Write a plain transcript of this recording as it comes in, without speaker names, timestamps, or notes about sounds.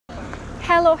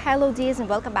Hello dears, and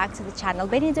welcome back to the channel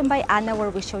Benidorm by Anna,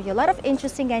 where we show you a lot of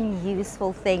interesting and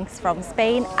useful things from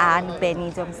Spain and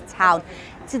Benidorm's town.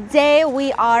 Today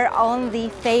we are on the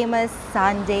famous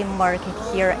Sunday market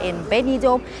here in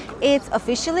Benidorm. It's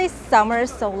officially summer,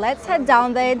 so let's head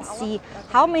down there and see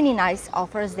how many nice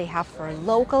offers they have for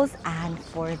locals and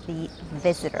for the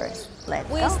visitors.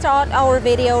 We start our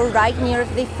video right near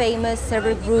the famous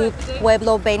Servigroup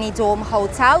Pueblo Benidorm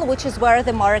Hotel, which is where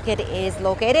the market is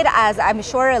located, as I'm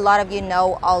sure a lot of you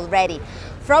know already.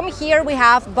 From here we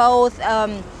have both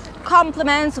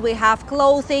compliments, we have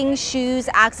clothing, shoes,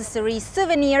 accessories,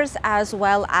 souvenirs, as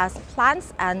well as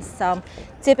plants and some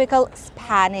typical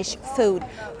Spanish food.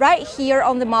 Right here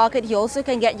on the market you also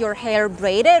can get your hair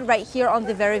braided right here on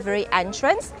the very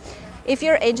entrance. If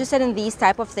you're interested in these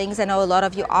type of things, I know a lot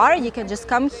of you are, you can just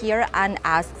come here and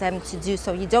ask them to do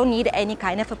so. You don't need any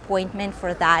kind of appointment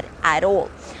for that at all.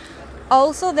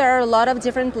 Also, there are a lot of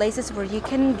different places where you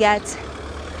can get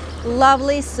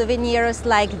lovely souvenirs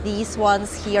like these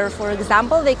ones here. For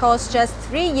example, they cost just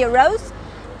 €3,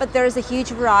 but there's a huge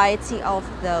variety of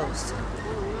those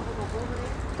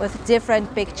with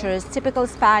different pictures. Typical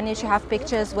Spanish, you have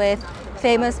pictures with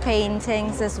famous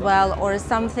paintings as well, or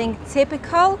something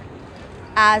typical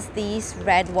as these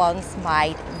red ones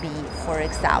might be, for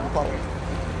example.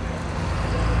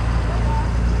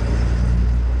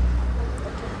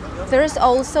 There's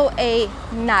also a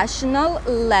national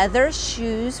leather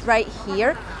shoes right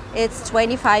here. It's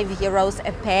 €25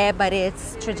 a pair, but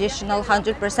it's traditional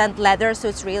 100% leather, so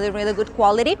it's really good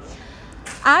quality.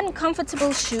 And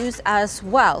comfortable shoes as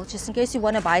well. Just in case you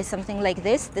want to buy something like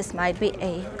this might be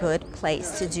a good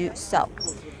place to do so.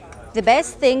 The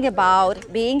best thing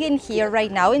about being in here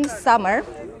right now in summer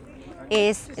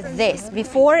is this.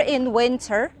 Before, in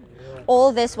winter,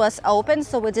 all this was open,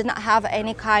 so we did not have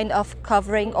any kind of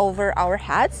covering over our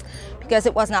heads because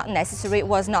it was not necessary. It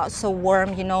was not so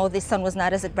warm, you know, the sun was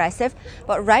not as aggressive.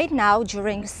 But right now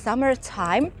during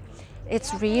summertime,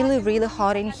 it's really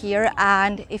hot in here,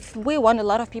 and if we want, a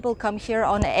lot of people come here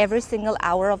on every single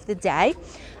hour of the day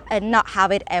and not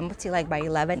have it empty like by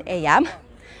 11 a.m.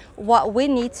 What we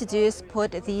need to do is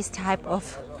put these type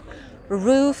of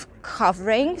roof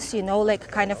coverings, you know,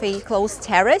 like kind of a closed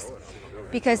terrace,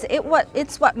 because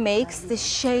it's what makes the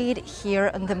shade here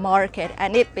on the market,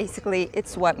 and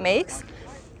it's what makes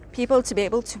people to be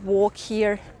able to walk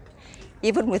here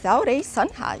even without a sun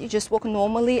hat. You just walk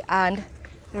normally and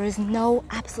there is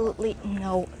absolutely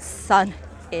no sun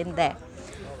in there.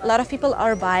 A lot of people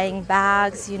are buying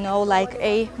bags, you know, like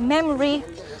a memory,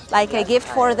 like a gift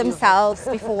for themselves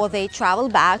before they travel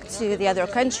back to the other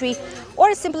country,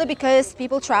 or simply because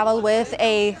people travel with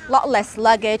a lot less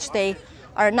luggage. They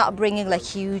are not bringing like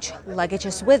huge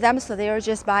luggages with them, so they are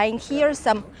just buying here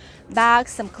some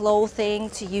bags, some clothing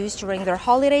to use during their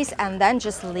holidays, and then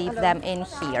just leave them in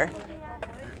here.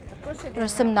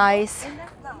 There's some nice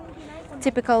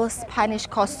typical Spanish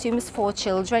costumes for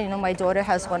children. You know, my daughter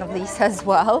has one of these as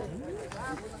well.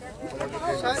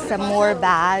 Some more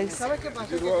bags.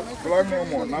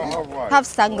 Have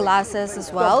sunglasses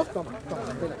as well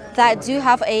that do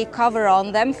have a cover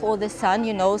on them for the sun.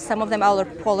 You know, some of them are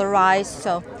polarized,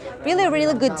 so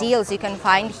really good deals you can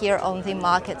find here on the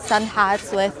market. Sun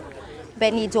hats with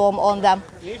Benidorm on them.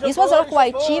 These ones are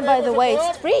quite cheap, by the way.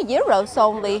 It's €3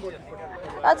 only.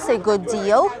 That's a good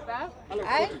deal.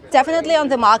 Definitely on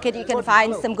the market you can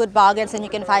find some good bargains and you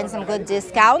can find some good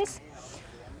discounts.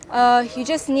 You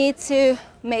just need to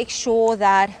make sure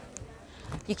that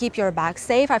you keep your bag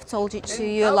safe. I've told it to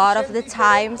you a lot of the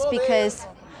times, because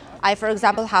I, for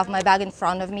example, have my bag in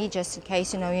front of me just in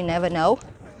case, you know, you never know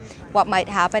what might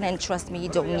happen, and trust me, you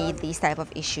don't need these type of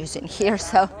issues in here,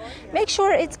 so make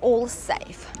sure it's all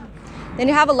safe. Then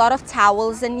you have a lot of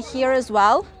towels in here as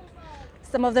well.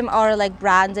 Some of them are like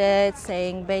branded,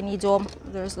 saying Benidorm.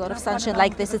 There's a lot of sunshine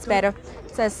like this, it's better.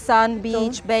 It says Sun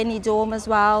Beach Benidorm as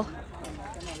well.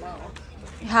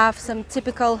 You have some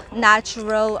typical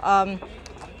natural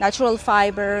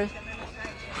fiber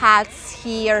hats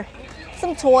here,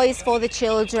 some toys for the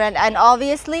children, and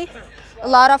obviously a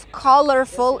lot of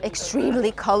colorful,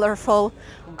 extremely colorful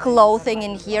clothing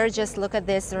in here. Just look at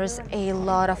this, there's a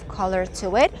lot of color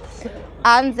to it.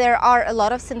 And there are a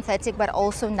lot of synthetic but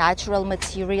also natural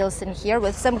materials in here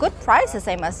with some good prices,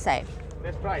 I must say.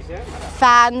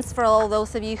 Fans for all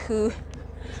those of you who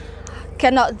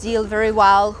cannot deal very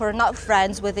well, who are not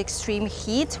friends with extreme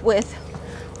heat, with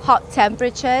hot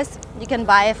temperatures, you can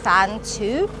buy a fan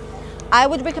too. I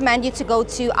would recommend you to go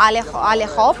to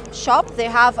Alejo shop. They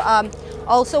have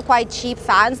also quite cheap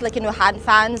fans, like, you know, hand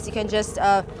fans. You can just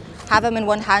have them in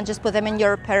one hand, just put them in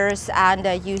your purse and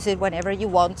use it whenever you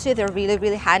want to. They're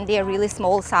really handy, a really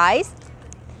small size.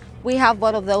 We have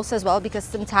one of those as well because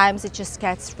sometimes it just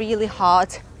gets really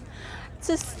hot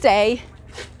to stay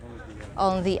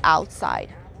on the outside.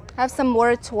 Have some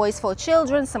more toys for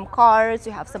children, some cars,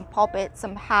 you have some puppets,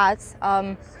 some hats,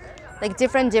 like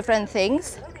different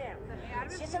things.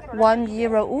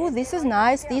 €1. Ooh, this is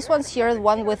nice. These ones here, the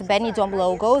one with Benidorm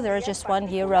logo, they're just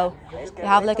 €1. You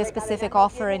have like a specific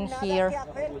offer in here.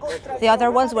 The other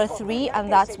ones were 3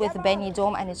 and that's with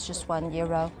Benidorm and it's just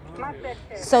 €1.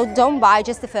 So don't buy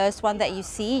just the first one that you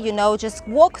see, you know, just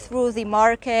walk through the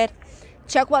market,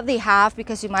 check what they have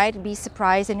because you might be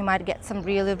surprised and you might get some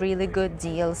really good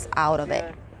deals out of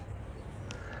it.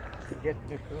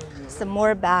 Some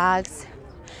more bags.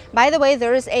 By the way,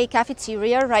 there is a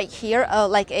cafeteria right here,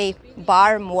 like a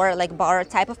bar, more like bar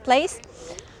type of place.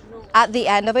 At the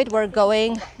end of it, we're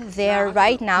going there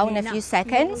right now in a few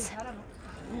seconds.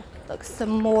 Look, some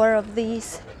more of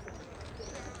these.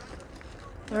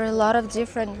 There are a lot of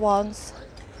different ones.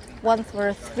 1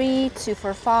 for 3, 2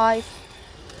 for 5.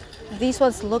 These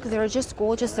ones, look, they're just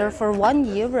gorgeous. They're for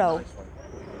 €1.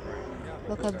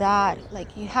 Look at that. Like,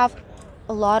 you have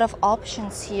a lot of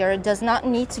options here. It does not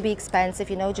need to be expensive,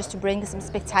 you know, just to bring some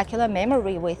spectacular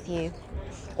memory with you.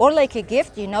 Or like a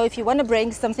gift, you know, if you want to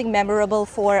bring something memorable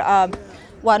for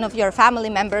one of your family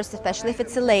members, especially if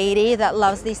it's a lady that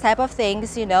loves these type of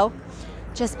things, you know,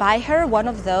 just buy her one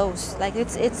of those. Like,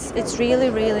 it's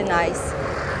really nice.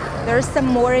 There's some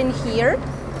more in here.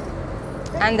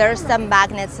 And there's some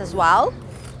magnets as well.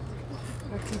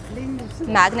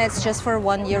 Magnets just for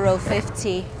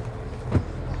 €1.50.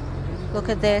 Look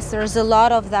at this. There's a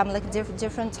lot of them, like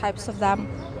different types of them.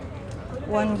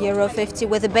 €1.50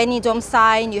 with a Benidorm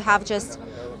sign. You have just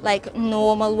like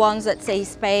normal ones that say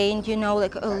Spain, you know,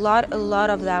 like a lot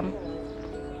of them.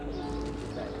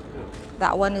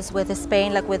 That one is with a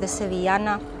Spain, like with a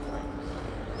Sevillana.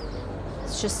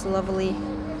 It's just lovely.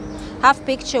 Have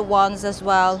picture ones as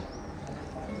well.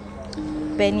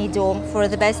 Benidorm for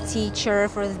the best teacher,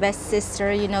 for the best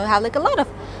sister, you know, have like a lot of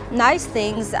nice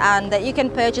things and that you can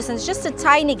purchase, and it's just a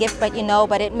tiny gift, but you know,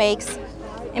 but it makes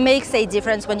a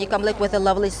difference when you come like with a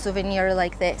lovely souvenir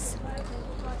like this.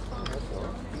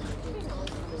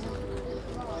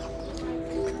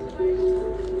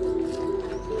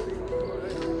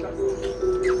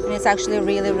 And it's actually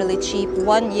really cheap.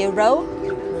 €1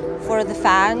 for the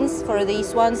fans, for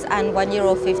these ones, and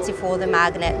 €1.50 for the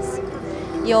magnets.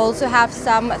 You also have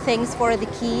some things for the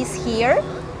keys here,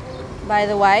 by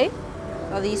the way.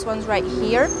 So these ones right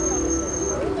here.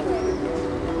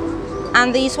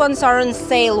 And these ones are on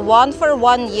sale, 1 for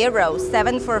 €1,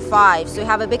 7 for 5. So you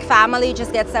have a big family,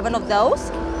 just get 7 of those.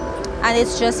 And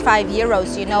it's just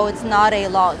 €5, you know, it's not a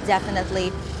lot,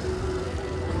 definitely.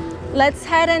 Let's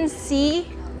head and see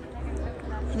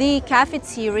the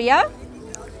cafeteria.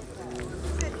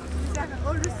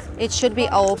 It should be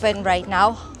open right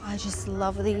now. I just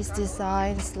love these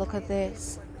designs. Look at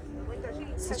this.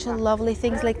 Such a lovely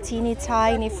things, like teeny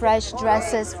tiny fresh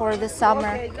dresses for the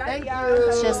summer.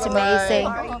 It's just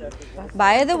amazing.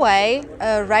 By the way,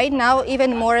 right now,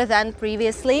 even more than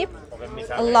previously,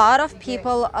 a lot of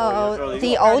people,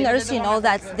 the owners, you know,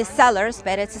 that's the sellers,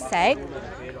 better to say,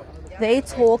 they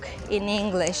talk in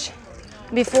English.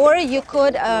 Before you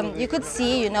could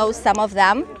see, you know, some of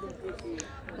them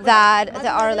that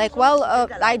are like, well,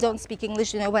 I don't speak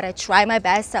English, you know, but I try my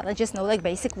best and I just know like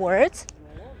basic words.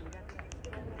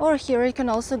 Or here you can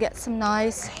also get some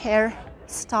nice hair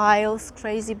styles,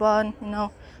 crazy bun, you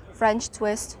know, French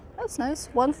twist. That's nice.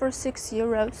 1 for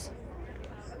 €6.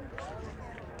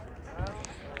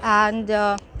 And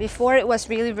before it was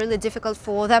really difficult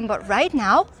for them, but right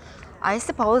now I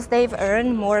suppose they've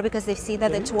earned more because they've seen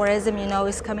that the tourism, you know,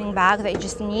 is coming back. They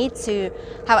just need to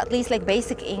have at least like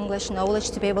basic English knowledge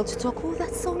to be able to talk. Oh,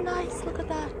 that's so nice. Look at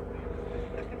that.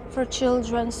 For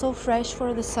children, so fresh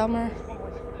for the summer.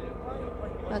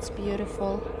 That's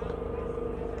beautiful.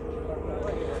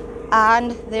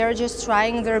 And they're just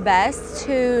trying their best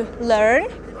to learn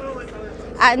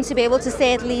and to be able to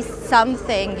say at least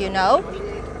something, you know,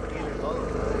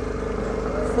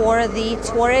 for the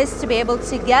tourists to be able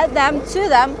to get them to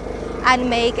them and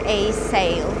make a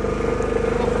sale.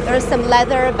 There's some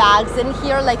leather bags in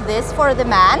here like this for the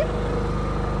man.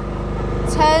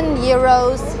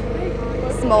 €10,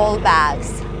 small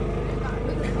bags.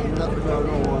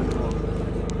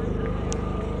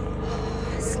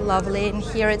 It's lovely in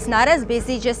here. It's not as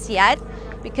busy just yet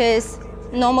because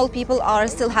normal people are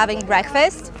still having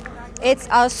breakfast. It's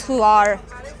us who are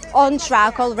on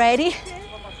track already.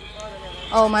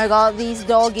 Oh my God, these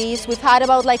doggies. We've had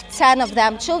about like 10 of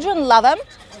them. Children love them.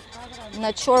 I'm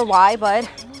not sure why, but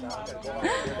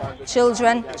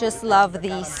children just love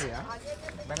these.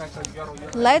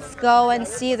 Let's go and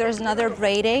see. There's another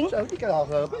braiding. I'm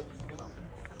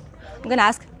gonna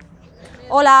ask.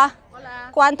 Hola.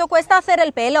 ¿Cuánto cuesta hacer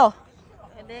el pelo?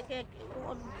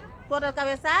 Por la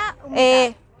cabeza,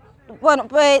 Bueno,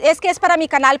 pues es que es para mi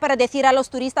canal, para decir a los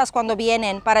turistas cuando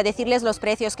vienen, para decirles los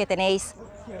precios que tenéis,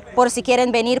 por si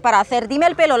quieren venir para hacer. Dime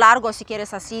el pelo largo si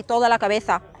quieres así, toda la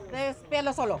cabeza. ¿es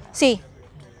pelo solo? Sí.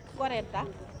 40.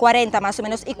 40 más o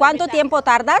menos. ¿Y cuánto tiempo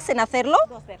tardas en hacerlo?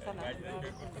 2 personas.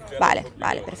 Vale,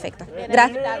 vale, perfecto. De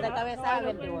Gracias. cabeza,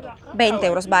 20 euros. 20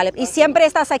 euros, vale. Y siempre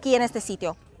estás aquí en este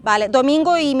sitio. Vale,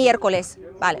 domingo y miércoles.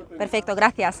 Vale, perfecto,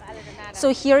 gracias. So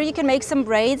here you can make some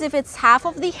braids. If it's half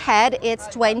of the head, it's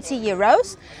 20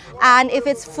 euros. And if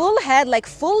it's full head, like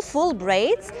full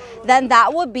braids, then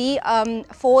that would be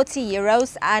 40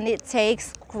 euros. And it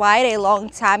takes quite a long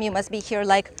time. You must be here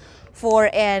like for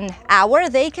an hour.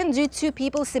 They can do 2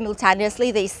 people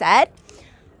simultaneously, they said,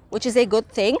 which is a good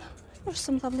thing. There's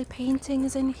some lovely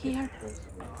paintings in here.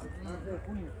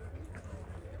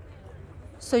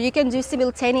 So you can do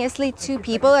simultaneously 2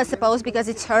 people, I suppose, because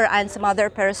it's her and some other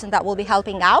person that will be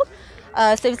helping out.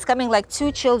 So if it's coming like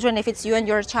 2 children, if it's you and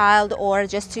your child, or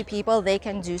just 2 people, they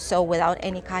can do so without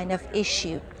any kind of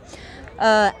issue.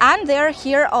 And they're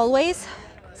here always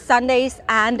Sundays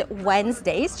and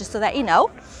Wednesdays, just so that you know.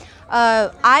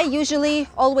 I usually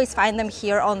always find them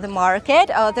here on the market.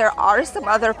 There are some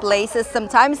other places.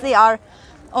 Sometimes they are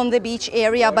on the beach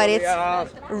area, but it's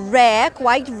rare,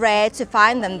 quite rare to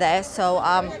find them there. So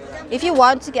if you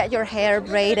want to get your hair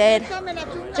braided,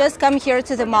 just come here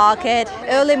to the market.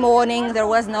 Early morning, there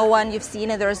was no one, you've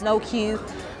seen it, there's no queue,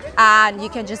 and you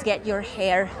can just get your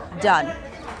hair done.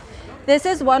 This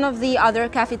is one of the other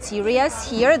cafeterias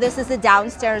here. This is the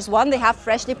downstairs one. They have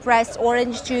freshly pressed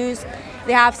orange juice.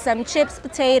 They have some chips,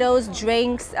 potatoes,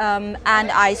 drinks, and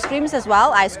ice creams as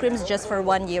well. Ice creams just for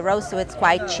 €1, so it's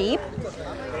quite cheap.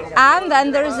 And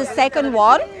then there's the second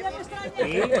one.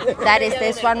 That is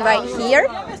this one right here.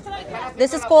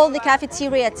 This is called the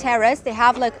Cafeteria Terrace. They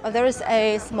have like, there's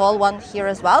a small one here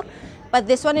as well. But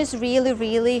this one is really,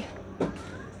 really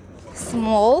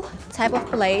small type of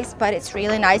place, but it's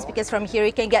really nice because from here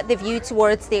you can get the view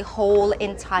towards the whole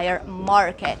entire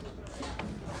market.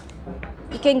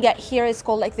 You can get here, it's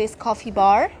called like this coffee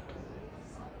bar.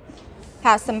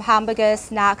 Has some hamburgers,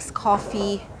 snacks,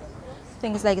 coffee,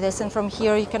 things like this. And from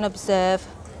here you can observe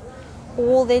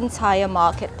all the entire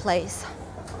marketplace,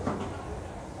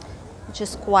 which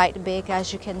is quite big,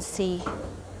 as you can see.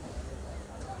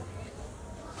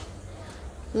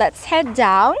 Let's head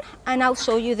down and I'll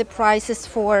show you the prices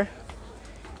for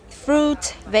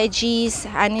fruit, veggies,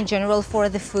 and in general for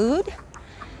the food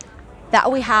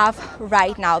that we have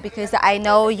right now, because I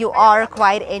know you are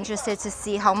quite interested to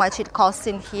see how much it costs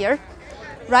in here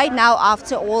right now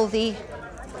after all the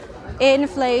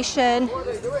inflation,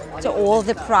 to all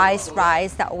the price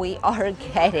rise that we are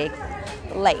getting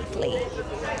lately.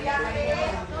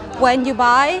 When you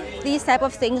buy these type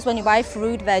of things, when you buy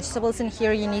fruit, vegetables in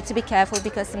here, you need to be careful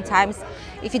because sometimes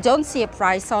if you don't see a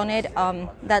price on it,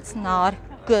 that's not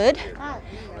good,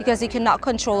 because you cannot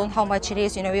control how much it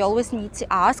is. You know, you always need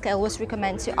to ask. I always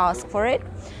recommend to ask for it,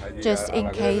 just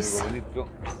in case.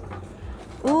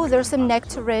 Ooh, there's some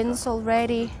nectarines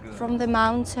already from the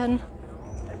mountain.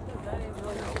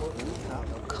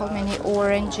 Look how many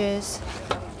oranges.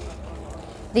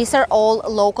 These are all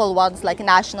local ones, like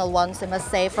national ones, I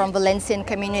must say, from Valencian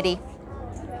community.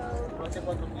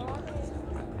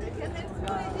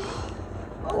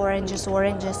 Oranges,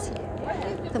 oranges.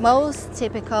 The most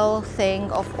typical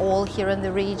thing of all here in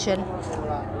the region.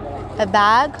 A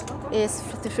bag is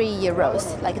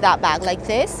 €3, like that bag, like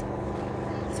this,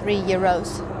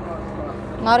 €3.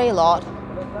 Not a lot.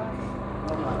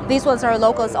 These ones are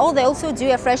locals. Oh, they also do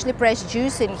a freshly pressed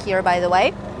juice in here, by the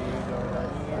way.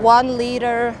 1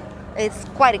 liter, it's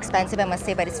quite expensive, I must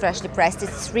say, but it's freshly pressed.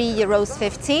 It's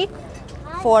 €3.50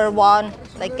 for one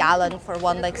like gallon, for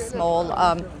one like small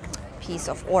piece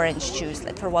of orange juice,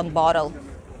 like for 1 bottle.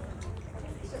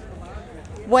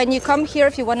 When you come here,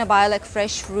 if you want to buy like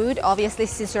fresh fruit, obviously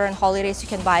since you're on holidays, you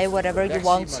can buy whatever you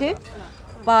want to.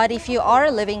 But if you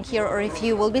are living here, or if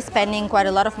you will be spending quite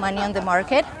a lot of money on the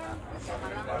market,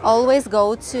 always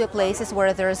go to places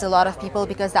where there's a lot of people,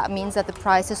 because that means that the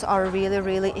prices are really,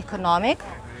 really economic.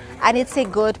 And it's a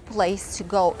good place to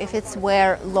go. If it's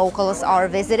where locals are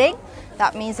visiting,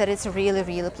 that means that it's a really,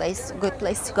 really good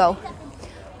place to go.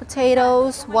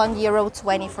 Potatoes,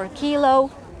 €1.20 for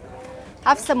kilo.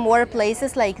 Have some more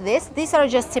places like this. These are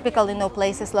just typical,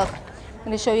 places. Look, I'm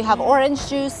going to show you. Have orange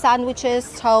juice,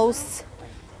 sandwiches, toast,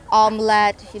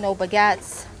 omelette,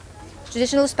 baguettes.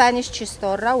 Traditional Spanish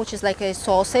chistorra, which is like a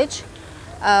sausage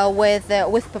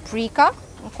with paprika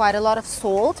quite a lot of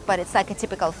salt, but it's like a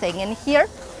typical thing in here.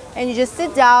 And you just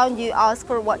sit down, you ask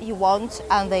for what you want,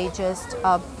 and they just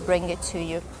bring it to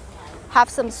you. Have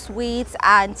some sweets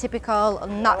and typical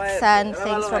nuts and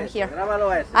things from here.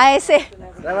 I see.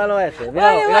 Grábalo ese.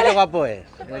 Mira qué guapo es.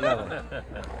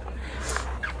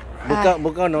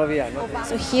 Busca novia.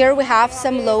 So here we have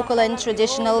some local and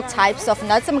traditional types of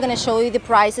nuts. I'm going to show you the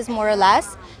prices more or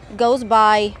less. It goes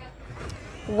by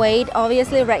weight.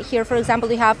 Obviously, right here, for example,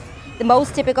 we have the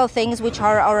most typical things, which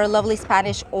are our lovely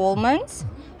Spanish almonds.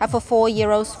 For 4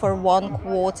 euros for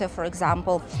 1/4, for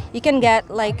example. You can get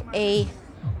like a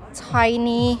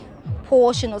tiny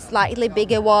portion or slightly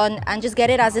bigger one and just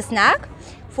get it as a snack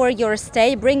for your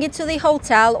stay. Bring it to the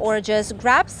hotel or just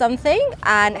grab something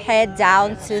and head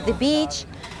down to the beach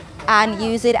and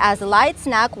use it as a light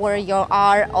snack where you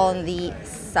are on the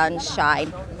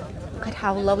sunshine. Look at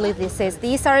how lovely this is.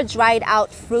 These are dried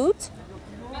out fruit.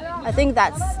 I think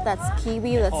that's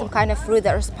kiwi. That's some kind of fruit.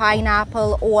 There's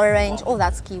pineapple, orange. Oh,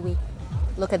 that's kiwi.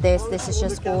 Look at this. This is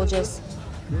just gorgeous.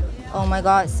 Oh my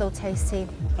God, it's so tasty.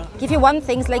 Give you one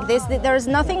thing like this. There's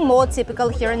nothing more typical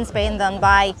here in Spain than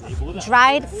buy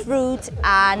dried fruit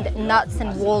and nuts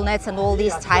and walnuts and all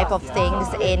these type of things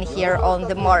in here on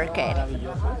the market.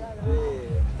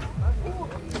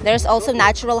 There's also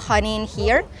natural honey in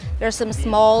here. There's some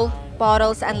small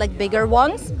bottles and like bigger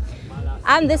ones.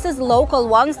 And this is local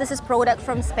ones. This is product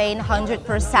from Spain,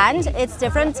 100%. It's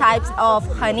different types of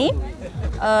honey,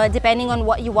 depending on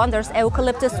what you want. There's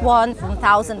eucalyptus one from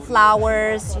Thousand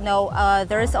Flowers. You know,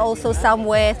 there's also some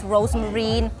with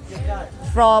rosemary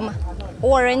from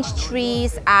orange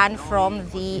trees and from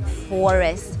the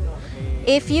forest.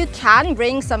 If you can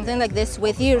bring something like this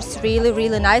with you, it's really,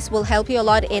 really nice. Will help you a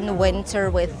lot in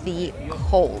winter with the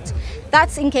cold.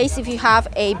 That's in case if you have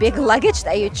a big luggage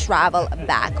that you travel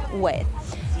back with.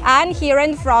 And here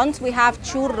in front we have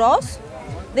churros.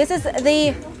 This is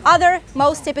the other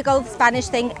most typical Spanish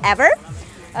thing ever.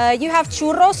 You have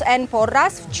churros and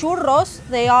porras. Churros,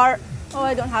 they are, oh,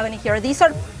 I don't have any here. These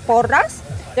are porras.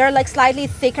 They're like slightly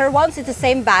thicker ones. It's the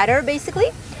same batter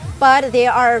basically, but they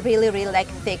are really, really like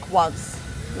thick ones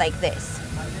like this.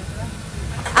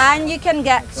 And you can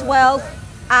get 12,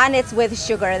 and it's with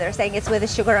sugar. They're saying it's with the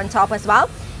sugar on top as well.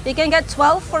 You can get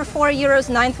 12 for 4 euros,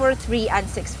 9 for 3, and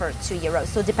 6 for 2 euros.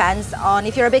 So depends on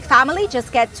if you're a big family,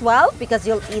 just get 12 because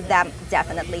you'll eat them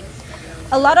definitely.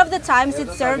 A lot of the times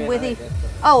it's served with the,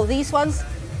 oh, these ones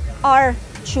are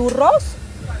churros.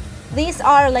 These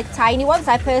are like tiny ones.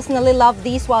 I personally love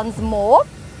these ones more.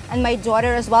 And my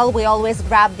daughter as well, we always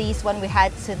grab these when we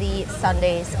head to the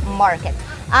Sundays market.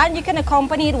 And you can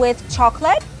accompany it with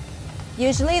chocolate.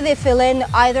 Usually they fill in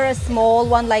either a small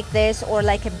one like this or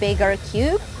like a bigger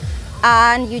cube.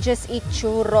 And you just eat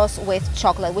churros with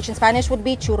chocolate, which in Spanish would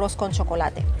be churros con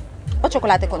chocolate or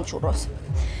chocolate con churros.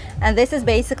 And this is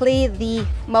basically the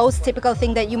most typical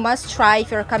thing that you must try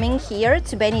if you're coming here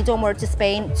to Benidorm or to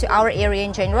Spain, to our area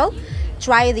in general.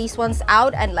 Try these ones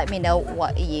out and let me know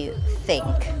what you think.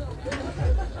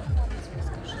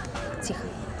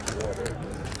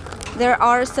 There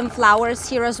are some flowers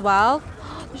here as well.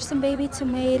 There's some baby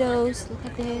tomatoes. Look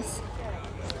at this.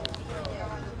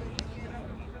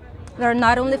 There are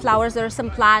not only flowers, there are some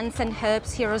plants and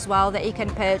herbs here as well that you can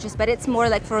purchase, but it's more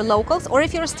like for locals. Or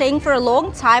if you're staying for a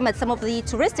long time at some of the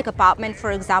touristic apartments,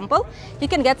 for example, you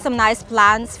can get some nice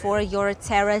plants for your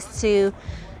terrace to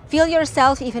feel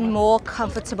yourself even more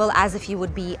comfortable as if you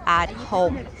would be at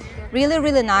home. Really,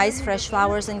 really nice fresh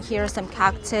flowers in here, some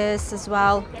cactus as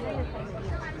well.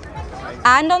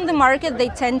 And on the market, they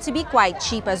tend to be quite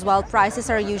cheap as well. Prices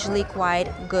are usually quite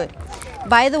good.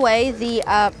 By the way, the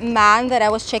man that I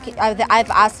was checking, I've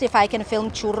asked if I can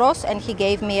film churros, and he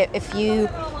gave me a few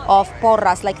of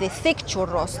porras, like the thick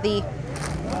churros, the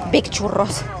big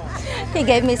churros. He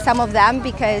gave me some of them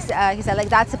because he said like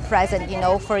that's a present, you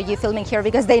know, for you filming here,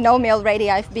 because they know me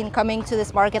already. I've been coming to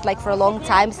this market like for a long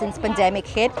time since pandemic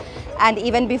hit, and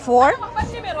even before.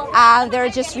 And they're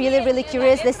just really, really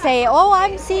curious. They say, "Oh,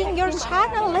 I'm seeing your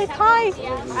channel. Like, hi."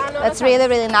 That's really,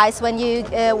 really nice when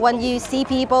you see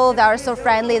people that are so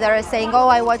friendly. That are saying, "Oh,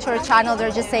 I watch your channel."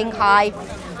 They're just saying hi.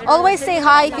 Always say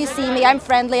hi if you see me. I'm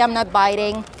friendly. I'm not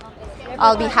biting.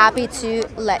 I'll be happy to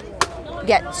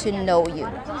get to know you.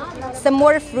 Some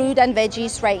more fruit and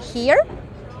veggies right here.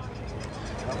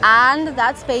 And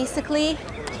that's basically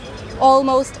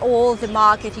almost all the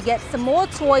market. You get some more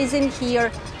toys in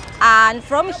here. And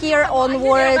from here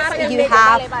onwards, you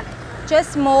have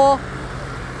just more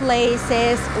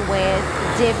places with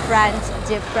different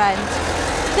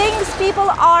things people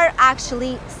are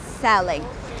actually selling.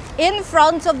 In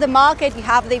front of the market, you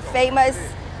have the famous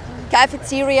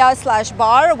cafeteria slash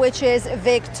bar, which is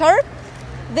Victor.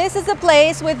 This is a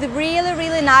place with really,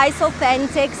 really nice,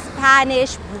 authentic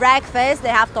Spanish breakfast. They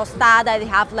have tostada, they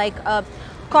have like a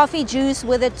coffee juice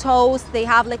with a toast. They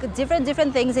have like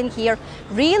different things in here.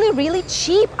 Really, really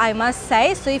cheap, I must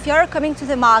say. So if you're coming to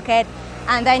the market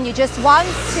and then you just want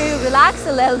to relax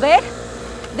a little bit,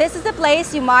 this is a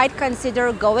place you might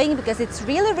consider going because it's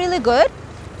really, really good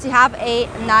to have a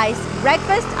nice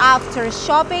breakfast after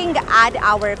shopping at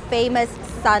our famous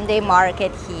Sunday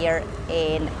market here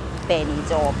in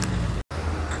Benidorm.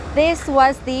 This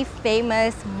was the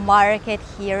famous market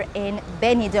here in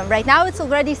Benidorm. Right now it's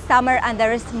already summer and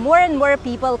there is more and more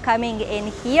people coming in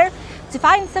here to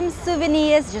find some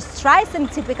souvenirs, just try some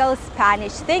typical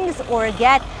Spanish things or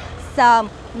get some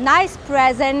nice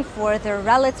present for their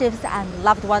relatives and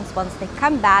loved ones once they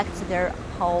come back to their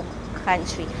home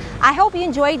country. I hope you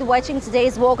enjoyed watching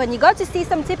today's walk and you got to see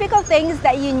some typical things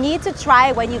that you need to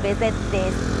try when you visit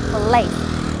this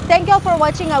place. Thank you all for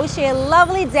watching. I wish you a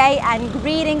lovely day and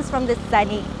greetings from the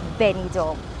sunny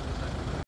Benidorm.